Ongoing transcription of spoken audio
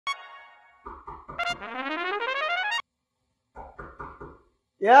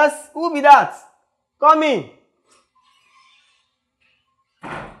Yes, who be that? Come in.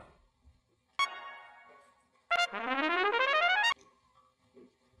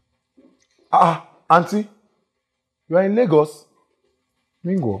 Auntie, you are in Lagos?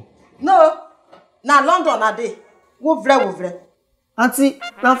 Mingo? No, na London a day. Wovre. Auntie,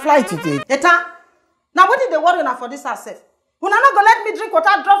 na flight today. Eta, now what did they worry na for this herself? Una not go let me drink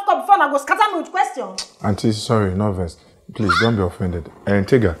water drop cup before I go scatter me with questions. Auntie, sorry, nervous. Please don't be offended. And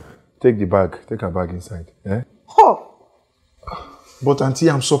take the bag. Take her bag inside. Eh? Oh. But Auntie,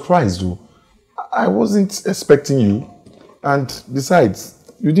 I'm surprised though. I wasn't expecting you. And besides,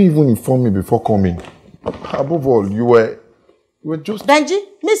 you didn't even inform me before coming. Above all, you were just... Benji,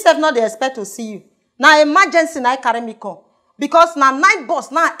 me self not dey expect to see you. Now emergency na carry me come. Because na night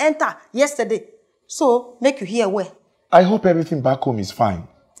bus now enter yesterday. So, make you hear well. I hope everything back home is fine.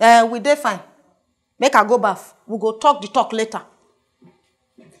 We dey fine. Make her go bath. We go talk the talk later.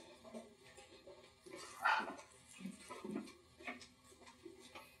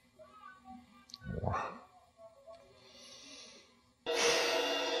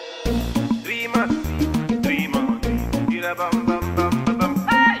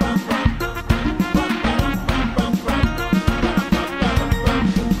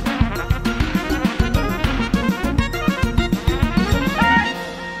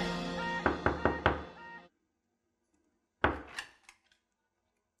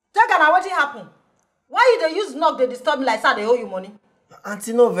 Now what happen? Why you dey use knock they disturb me like say they owe you money?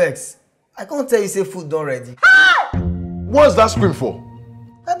 Auntie, no vex. I can't tell you say food done ready. What's that scream for?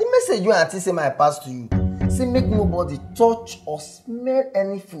 And the message you and Auntie say my pass to you. Say make nobody touch or smell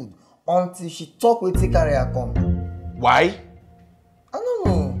any food until she talk with take carry her come. Why? I don't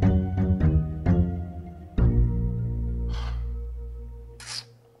know.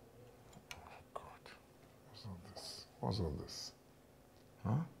 God, what's all this?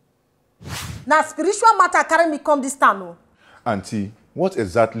 Huh? Now spiritual matter carry me come this time, no. Auntie, what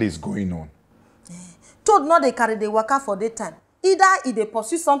exactly is going on? Told not they carry the worker for daytime. Either if they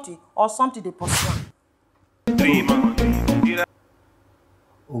pursue something or something they pursue.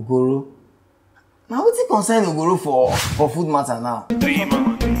 Ogoro. Now what's it concern Ogoro for food matter now?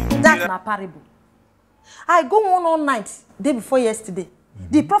 That's not parable. I go on all night, day before yesterday.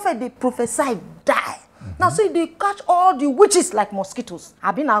 The prophet they prophesied die. Now see they catch all the witches like mosquitoes.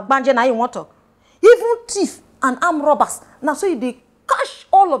 I been a banje now you want to. Even thief and armed robbers. Now so they catch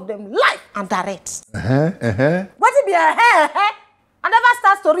all of them live and direct. What it be I never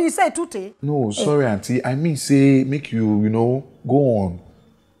start story you say today. No, sorry, Auntie. I mean say make you go on.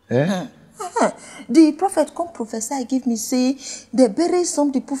 The prophet come prophesy give me say they bury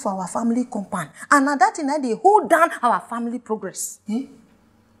some people for our family compound. And at that thing they hold down our family progress.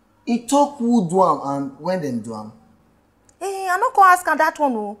 He talk who do am and when them do am. I no go ask that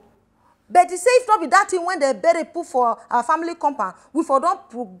one no. But he say if not be that thing when they bury people for our family compound, we for don't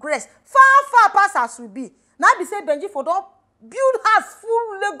progress far past as we be. Now be say Benji for don't build house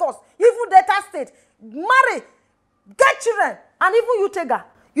full Lagos, even Delta State, marry, get children, and even you take her.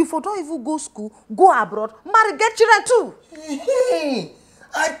 You for don't even go school, go abroad, marry, get children too.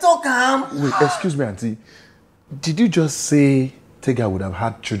 I talk am. Wait, excuse me, Auntie. Did you just say Tega would have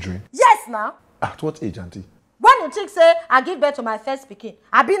had children? Yes, now. At what age, Auntie? When you think say I give birth to my first pikin,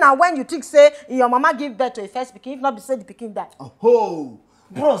 I be now when you think say your mama give birth to a first pikin, if not be say the pikin die. Oh,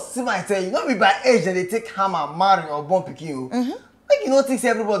 bro, see my tell you, not be by age that they take hammer, marry or born pikin. Make you not think say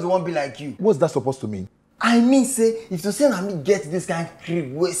everybody won't be like you. What's that supposed to mean? I mean say if to say na me get this kind of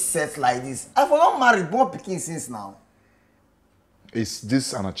crib wey set like this, I for not marry born pikin since now. Is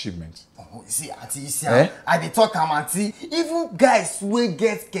this an achievement? Oh, you see, Auntie, you see, I dey talk am, Auntie. Even guys wey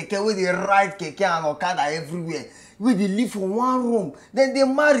get keke, wey dey ride keke and okada everywhere, wey dey live for one room, then they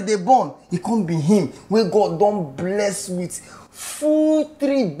marry, they born. It can't be him wey God don bless with full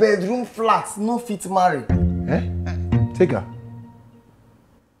 3-bedroom flats, no fit marry. Tega,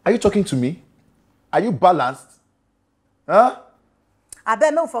 are you talking to me? Are you balanced? Huh? I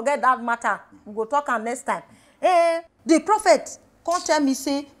bet no forget that matter. We go talk am next time. The prophet come tell me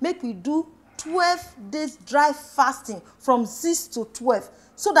say make we do 12 days dry fasting from 6 to 12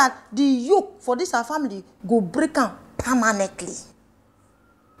 so that the yoke for this our family go break am permanently.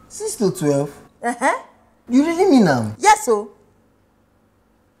 6 to 12? You really mean am? Yes, so.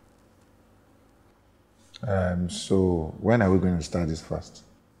 So when are we going to start this fast?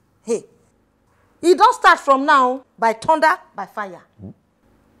 Hey, it don't start from now by thunder, by fire.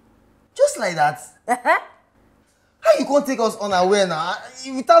 Just like that? How you can't take us unaware now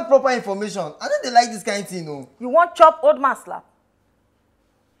without proper information? I know they like this kind of thing, no. You want chop old man slap?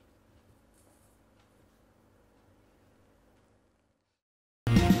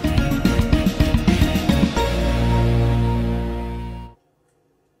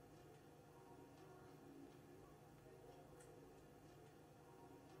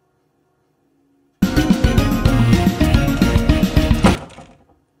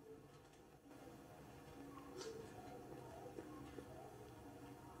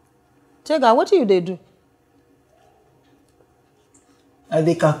 Tega, what do they do?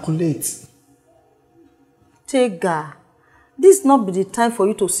 They calculate. Tega, this not be the time for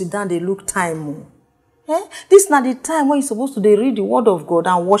you to sit down and look time. This not the time when you're supposed to read the word of God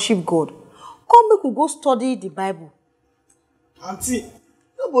and worship God. Come make we go study the Bible. Auntie,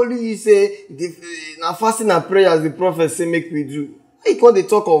 nobody you say now fasting and prayers the prophet say make we do. Why you call the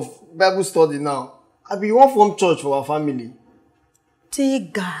talk of Bible study now? I be one from church for our family.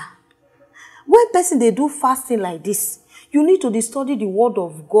 Tega, when person they do fasting like this, you need to study the word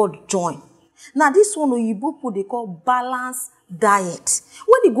of God join. Now this one Oyibo people they call balanced diet.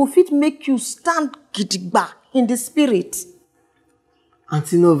 When they go fit make you stand gidigba in the spirit.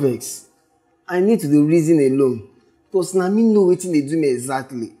 Auntie no vex. I need to do reason alone. Because now me know wetin they do me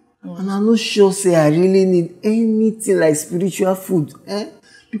exactly. And I'm not sure say I really need anything like spiritual food.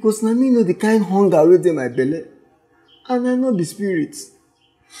 Because now me know the kind hunger wey dey my belly. And I know the spirit.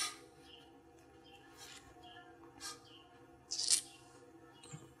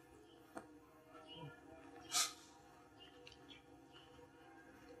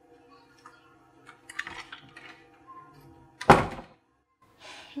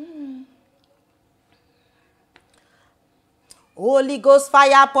 Holy Ghost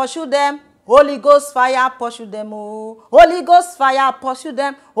fire pursue them. Holy Ghost fire pursue them. Oh, Holy Ghost fire pursue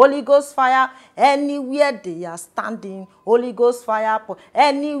them. Holy Ghost fire anywhere they are standing. Holy Ghost fire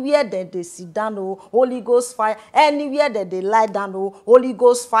anywhere that they sit down. Oh, Holy Ghost fire anywhere that they lie down. Oh, Holy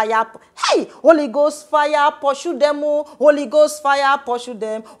Ghost fire. Hey, Holy Ghost fire pursue them. Oh, Holy Ghost fire pursue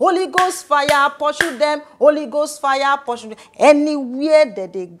them. Holy Ghost fire pursue them. Holy Ghost fire pursue them. Anywhere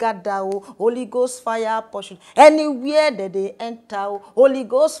that they gather. Oh, Holy Ghost fire pursue them. Anywhere that they enter. Oh, Holy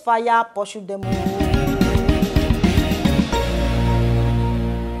Ghost fire pursue them. Oh.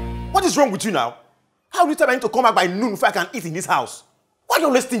 What is wrong with you now? How do you tell me I need to come back by noon before I can eat in this house? Why are you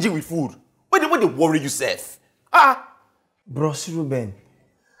always stingy with food? Why they worry yourself? Bros Ruben,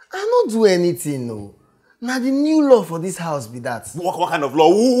 I don't do anything, no. Now the new law for this house be that. What kind of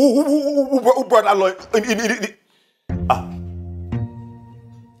law? Who brought that law in?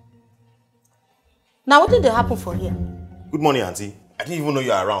 Now what did they happen for here? Good morning, Auntie. I didn't even know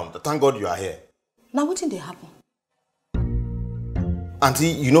you are around. Thank God you are here. Now what did they happen? Auntie,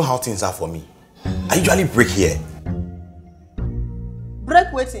 you know how things are for me. I usually break here.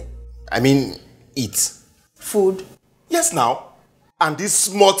 Break waiting. I mean, eat. Food. Yes, now. And this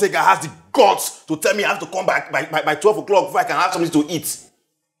small Tega has the guts to tell me I have to come back by 12 o'clock before I can have something to eat.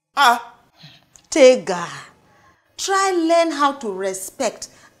 Tega, try learn how to respect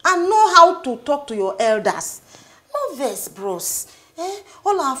and know how to talk to your elders. No vex, bros.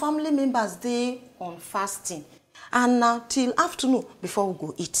 All our family members, they on fasting. And now till afternoon before we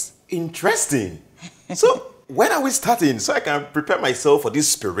go eat. Interesting. So, when are we starting so I can prepare myself for this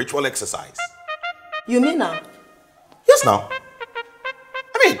spiritual exercise? You mean now? Yes, now.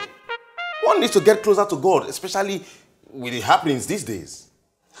 I mean, one needs to get closer to God, especially with the happenings these days.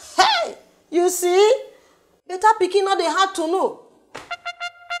 Hey, you see? Better picking all the hard to know.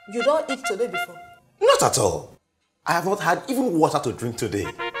 You don't eat today before? Not at all. I have not had even water to drink today.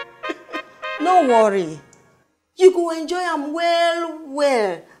 No worry. You go enjoy them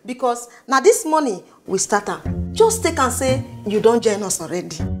well, because now this morning we start am. Just take and say you don't join us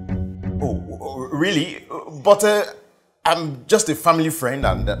already. Oh, really? But I'm just a family friend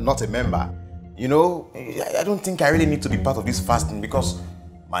and not a member. You know, I don't think I really need to be part of this fasting because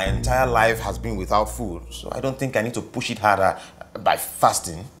my entire life has been without food. So I don't think I need to push it harder by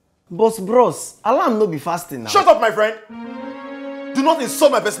fasting. But bros, alarm no be fasting now. Shut up, my friend! Do not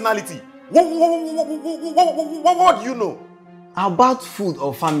insult my personality. What do you know? About food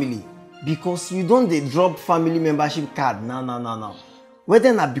or family? Because you don't dey drop family membership card now.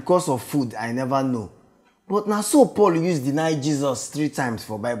 Whether not because of food, I never know. But now so Paul used deny Jesus 3 times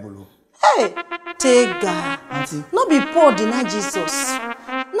for Bible. Hey, Tega. Auntie. Not be Paul deny Jesus.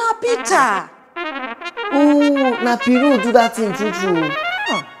 Na Peter. Oh, na Piro do that thing true.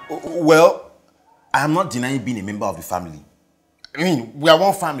 Well, I am not denying being a member of the family. I mean, we are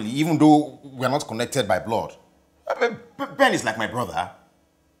one family, even though we are not connected by blood. Ben is like my brother.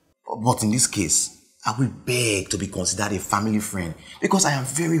 But in this case, I will beg to be considered a family friend because I am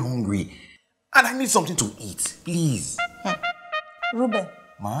very hungry and I need something to eat. Please. Ruben.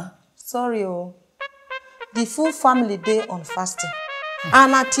 Ma? Sorry, oh. The full family day on fasting.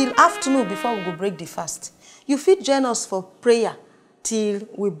 And until afternoon before we go break the fast. You fit join us for prayer till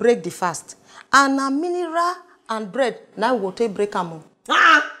we break the fast. And a mineral and bread, now we go take break am.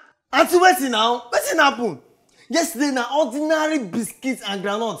 Auntie, wetin now? Wetin happen? Yesterday na ordinary biscuits and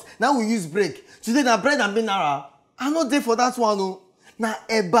groundnuts. Now we use break. Today na bread and mineral. I no dey for that one, oh. Na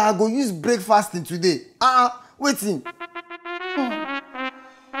eba I go use breakfast today. Waiting.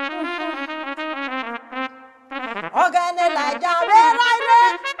 Ogane la jawe raire,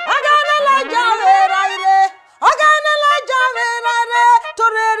 ogane la jawe raire, ogane la jawe raire,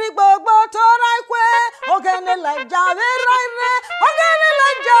 toreri gbogbo torai kwe, ogane la jawe raire, ogane la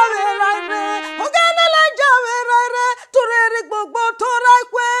jawe raire, ogane la jawe raire, toreri gbogbo torai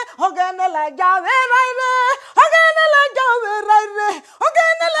kwe, ogane la jawe raire, ogane la jawe raire,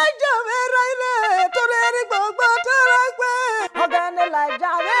 ogane la jawe raire, toreri gbogbo torai kwe, ogane la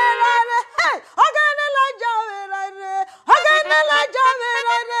jawe raire, hey, ogane la jawe raire, ogane la jawe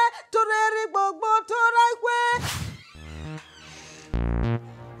raire, toreri gbogbo torai kwe.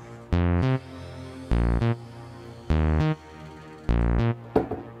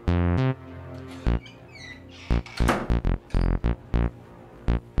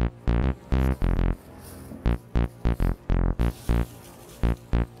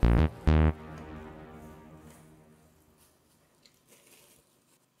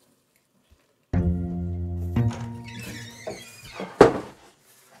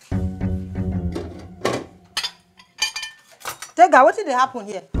 Tega, what did happen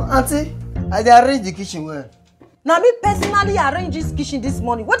here? Auntie, I dey arrange the kitchen well. Now me personally arrange this kitchen this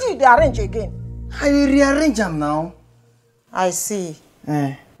morning. What did you arrange again? I dey rearrange am now. I see.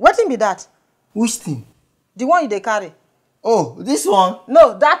 What What be that? Which thing? The one you dey carry? Oh, this one?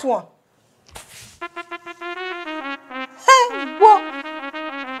 No, that one. Hey, what?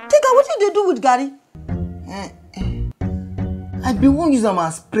 Tega, what did you do with Gary? I be wan use am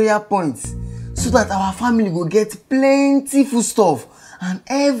as prayer points so that our family go get plenty food stuff and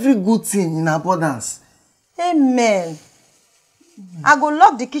every good thing in abundance. Amen. I go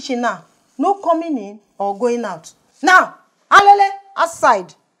lock the kitchen now. No coming in or going out. Now, Alele,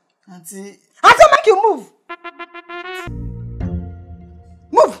 outside. Auntie, I don't make you move.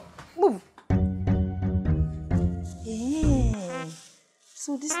 Move, move. Yeah.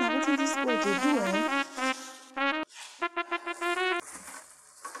 So this now what this boy dey do, eh?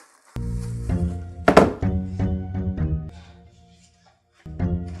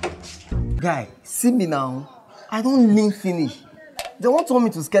 guy, see me now. I don't lean finish. They won't want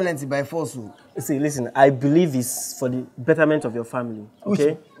me to skeleton by force. So. See, listen, I believe it's for the betterment of your family,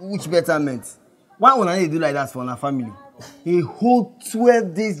 okay? Which betterment? Why would I do like that for our family? A whole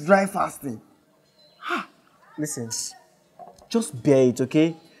 12 days dry fasting. Listen, just bear it,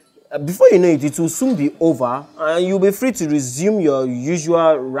 okay? Before you know it, it will soon be over and you'll be free to resume your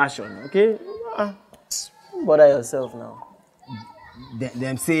usual ration, okay? Don't bother yourself now.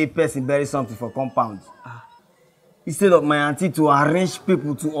 Them say person bury something for compound. Instead of my auntie to arrange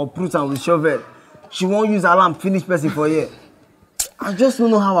people to uproot and with shovel, she won't use alarm finish person for here. I just don't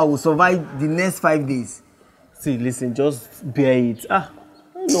know how I will survive the next 5 days. See, listen, just bear it. I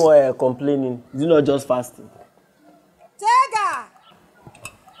don't know why you're complaining. It's not just fasting. Tega!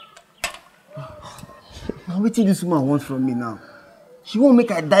 Now what did this woman want from me now? She won't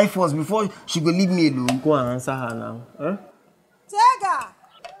make her die first before she go leave me alone. Go and answer her now. Huh? Tega!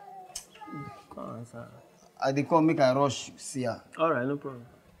 Go and answer her. I dey come make I rush see her. All right, no problem.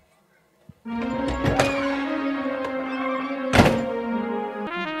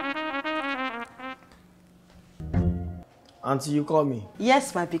 Auntie, you call me?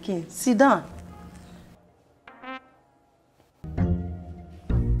 Yes, my pikin. Sit down.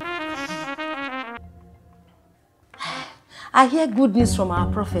 I hear good news from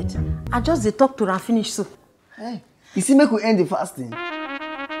our prophet. I just dey talk to her and finish so. Hey, you see, make we end the fasting.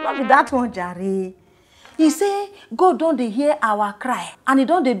 Not be that one, Jare. He say God don dey hear our cry and he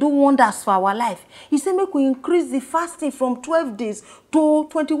don dey do wonders for our life. He say make we increase the fasting from 12 days to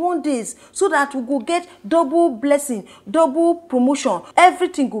 21 days so that we go get double blessing, double promotion.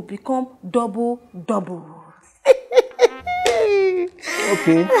 Everything go become double.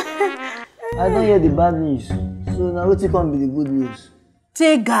 Okay. I don't hear the bad news. So now what come be the good news?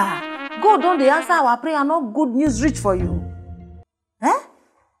 Tega, God don dey answer our prayer, no good news reach for you. Eh?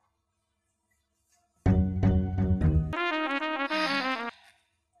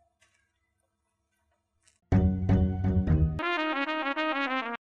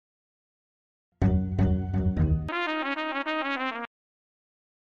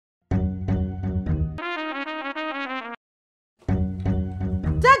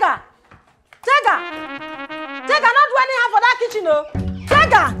 Tega, not do anyhow for that kitchen, no.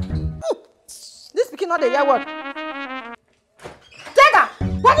 Tega! This pikin not the hear word. Tega,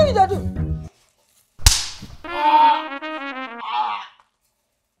 what did you do?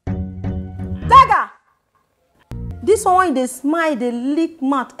 Tega! This one they smile, they lick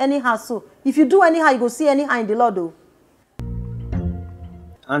mouth anyhow so. If you do anyhow, you go see anyhow in the Lord, though.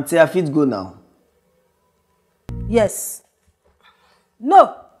 Auntie, I fit go now. Yes.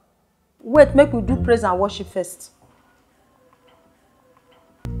 No. Wait, make we do praise and worship first.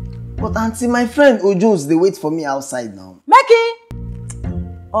 But auntie, my friend Ojo's, they wait for me outside now. Make it!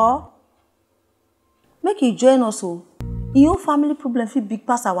 Or make it join us. Oh. Your family problem fit big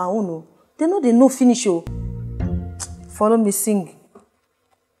pass our own. Oh. They know finish. Oh. Follow me sing.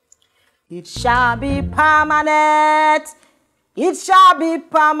 It shall be permanent. It shall be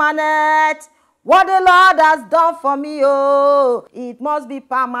permanent. What the Lord has done for me, oh, it must be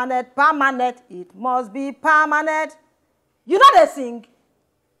permanent, permanent. It must be permanent. You know they sing.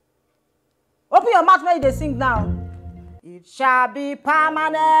 Open your mouth when they sing now. It shall be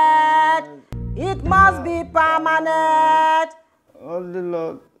permanent. It must be permanent. Oh, the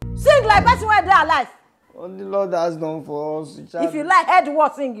Lord. Sing like person where they are alive. Oh, the Lord has done for us. If you like heard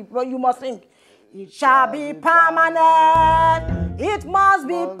what sing, but you must sing. It shall be permanent. It must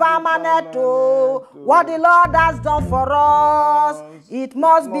be permanent. Oh, what the Lord has done for us, it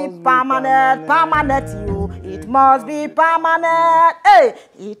must be permanent. Permanent, you. It must be permanent. Hey,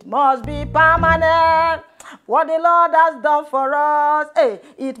 it must be permanent. What the Lord has done for us, hey,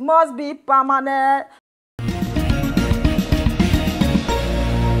 it must be permanent.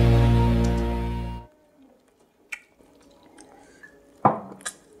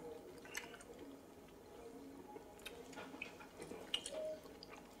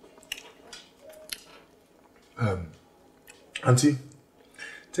 Auntie,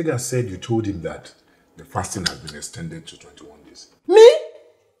 Tega said you told him that the fasting has been extended to 21 days. Me?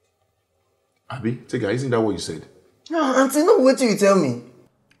 Abi, Tega, isn't that what you said? No, auntie, no, wait till you tell me.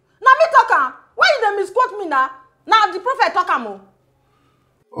 Now me talk. Why you dey misquote me now? Now the prophet talk am.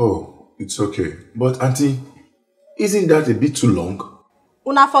 Oh, it's okay. But auntie, isn't that a bit too long?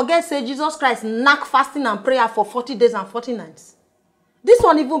 Una forget say Jesus Christ knack fasting and prayer for 40 days and 40 nights. This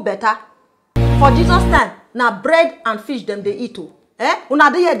one even better. For Jesus time, now bread and fish them they eat too.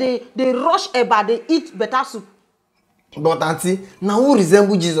 Una they rush eba, they eat better soup. But auntie, now who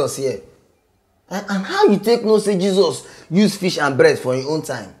resemble Jesus here? And how you take no say Jesus use fish and bread for your own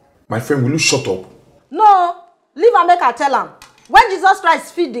time? My friend, will you shut up? No, leave and make I tell him. When Jesus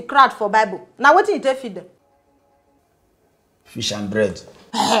Christ feed the crowd for Bible, now what did he take feed them? Fish and bread.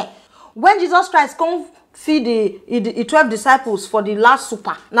 When Jesus Christ come feed the 12 disciples for the last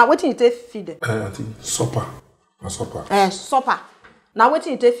supper, now what did he take feed them? Auntie, supper. A supper. Supper. Now what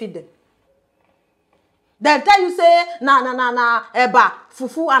did he take feed them? They tell you say na eba,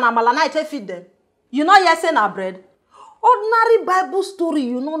 fufu and amala, now he take feed them. You know yes say na bread. Ordinary Bible story,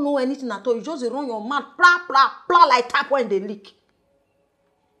 you don't know anything at all. You just run your mouth, pla, pla, pla, like tap when they leak.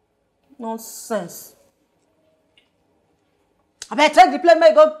 Nonsense. I better take the plate,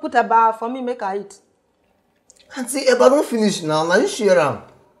 make go put a bar for me, make I eat. Auntie, Eba don't finish now. Now you share am.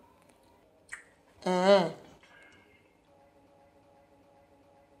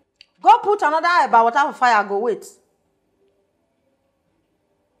 Go put another eba water for fire, go wait.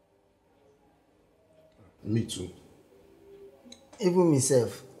 Me too. Even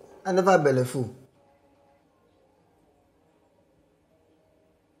myself, I never belly full.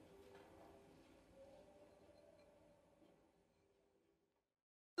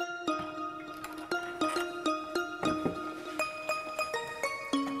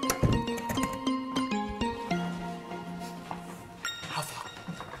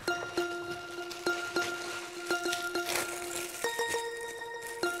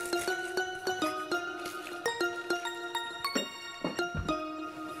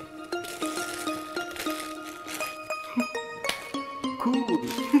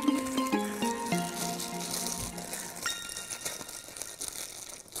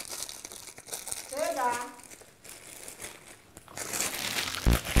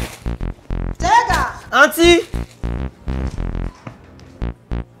 Auntie!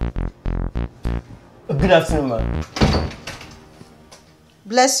 Good afternoon, ma'am.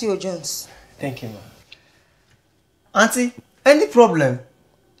 Bless you, Jones. Thank you, ma'am. Auntie, any problem?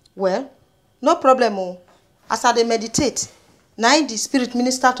 Well, no problem. Oh. As I dey meditate, now the spirit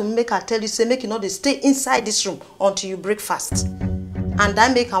minister to me make I tell you, say make you not stay inside this room until you break fast. And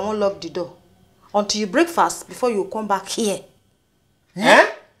then make I won't lock the door. Until you break fast before you come back here.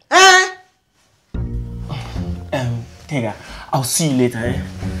 Tega, I'll see you later, eh?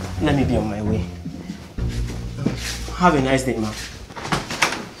 Let me be on my way. Have a nice day, ma'am.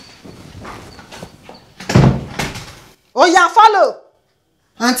 Oh, yeah, follow!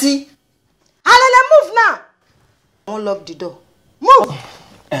 Auntie? Alele, move now! I won't lock the door. Move!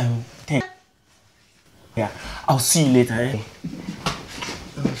 Tega. Yeah, I'll see you later, eh?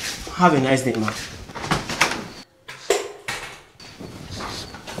 Have a nice day, ma'am.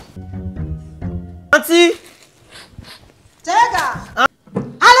 Auntie! Tega!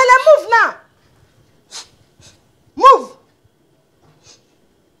 Alele, move now! Move!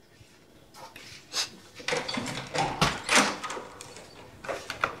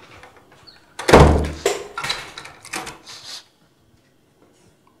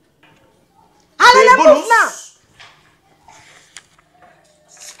 Alele, move now!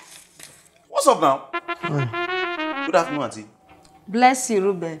 What's up now? Good afternoon, Auntie. Bless you,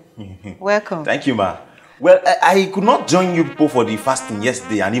 Ruben. Welcome. Thank you, ma. Well, I could not join you people for the fasting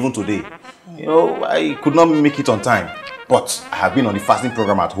yesterday and even today. You know, I could not make it on time. But I have been on the fasting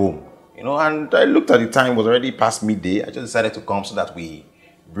program at home. You know, and I looked at the time, it was already past midday. I just decided to come so that we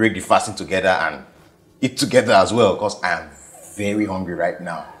break the fasting together and eat together as well, because I am very hungry right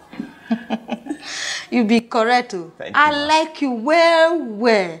now. You be correct, too. Thank you, I ma. like you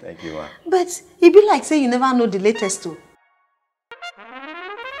well. Thank you, ma. But it be like say you never know the latest, too.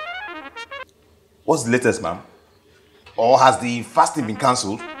 What's the latest, ma'am? Or has the fasting been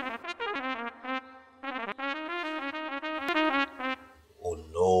cancelled? Oh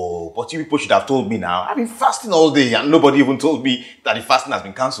no, but you people should have told me now. I've been fasting all day and nobody even told me that the fasting has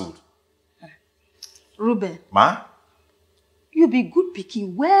been cancelled. Ruben, Ma? you be good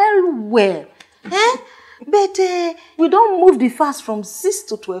picking well. Eh? But we don't move the fast from 6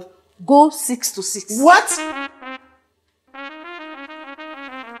 to 12, go 6 to 6. What?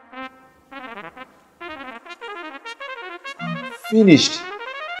 Finished.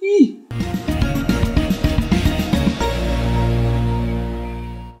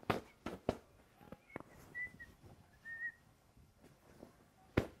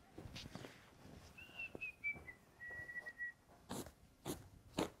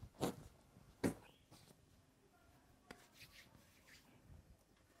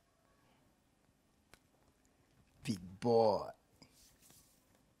 Big boy.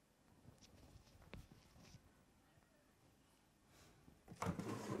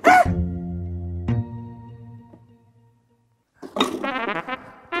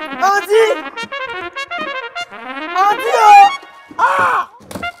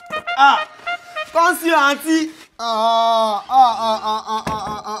 Come see your auntie.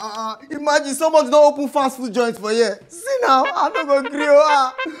 Imagine somebody don't open fast food joints for here. See now, I'm not going to grill.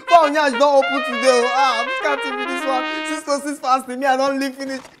 Found don't open today. I'm just can't this one. 6 to 6 fasting. Me, I don't live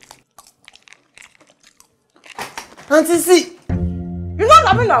finish. Auntie, see. You not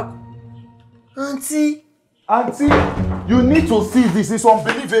having that? Auntie. Auntie, you need to see this. It's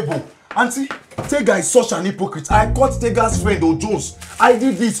unbelievable. Auntie, Tega is such an hypocrite. I caught Tega's friend Ojones. I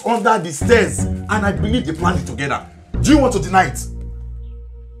did this under the stairs and I believe they planned it together. Do you want to deny it?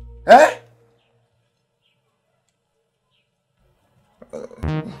 Eh?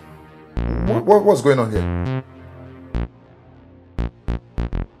 What's going on here?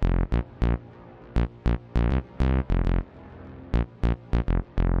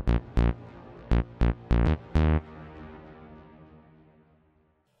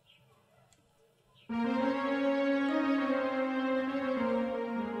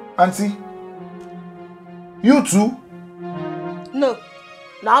 Auntie, you too? No,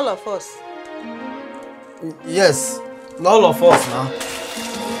 not all of us. Yes, not all of us now.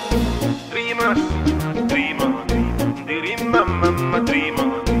 Dreamer, dreamer, dreamer, mama,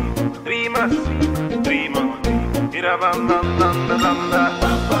 dreamer, dreamer, dreamer, dreamer,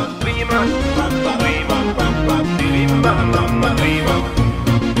 dreamer, dreamer, dreamer,